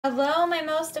Hello, my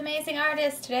most amazing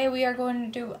artists. Today we are going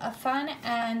to do a fun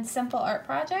and simple art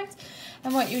project.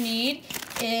 And what you need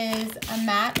is a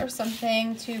mat or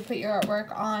something to put your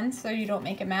artwork on so you don't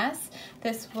make a mess.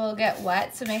 This will get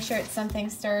wet, so make sure it's something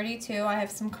sturdy too. I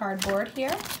have some cardboard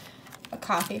here, a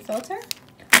coffee filter,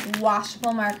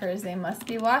 washable markers. They must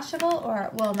be washable or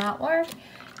it will not work,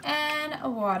 and a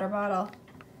water bottle.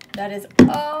 That is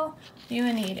all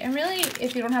you need. And really,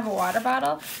 if you don't have a water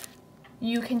bottle,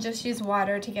 you can just use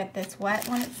water to get this wet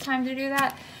when it's time to do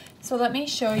that. So let me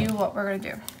show you what we're gonna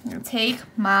do. I'm gonna take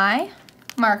my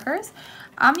markers.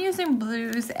 I'm using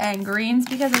blues and greens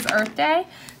because it's Earth Day.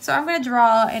 So I'm gonna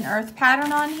draw an earth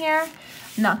pattern on here.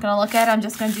 I'm not gonna look at it, I'm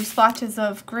just gonna do splotches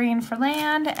of green for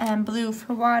land and blue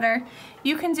for water.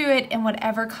 You can do it in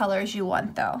whatever colors you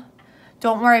want though.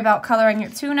 Don't worry about coloring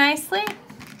it too nicely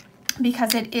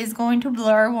because it is going to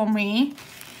blur when we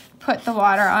put the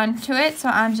water onto it. So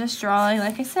I'm just drawing,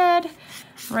 like I said,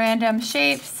 random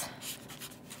shapes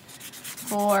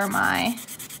for my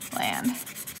land.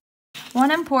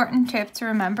 One important tip to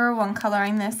remember when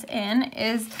coloring this in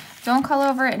is don't color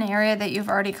over an area that you've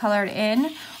already colored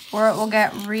in or it will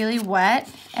get really wet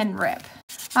and rip.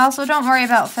 Also, don't worry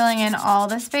about filling in all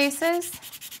the spaces.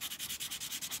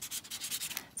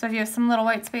 So if you have some little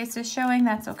white spaces showing,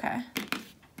 that's okay.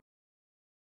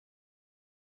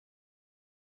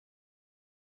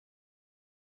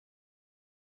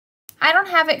 I don't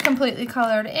have it completely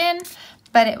colored in,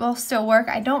 but it will still work.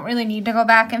 I don't really need to go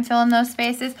back and fill in those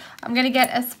spaces. I'm gonna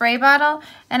get a spray bottle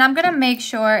and I'm gonna make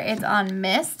sure it's on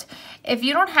mist. If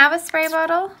you don't have a spray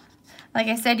bottle, like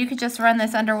I said, you could just run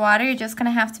this underwater. You're just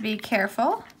gonna have to be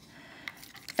careful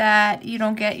that you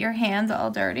don't get your hands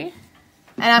all dirty.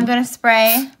 And I'm gonna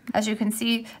spray, as you can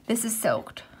see, this is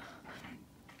soaked.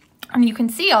 And you can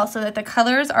see also that the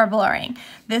colors are blurring.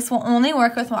 This will only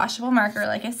work with washable marker.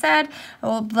 Like I said, it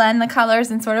will blend the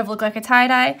colors and sort of look like a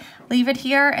tie-dye. Leave it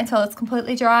here until it's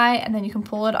completely dry and then you can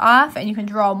pull it off and you can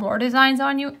draw more designs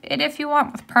on it if you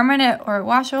want with permanent or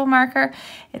washable marker.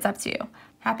 It's up to you.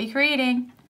 Happy creating!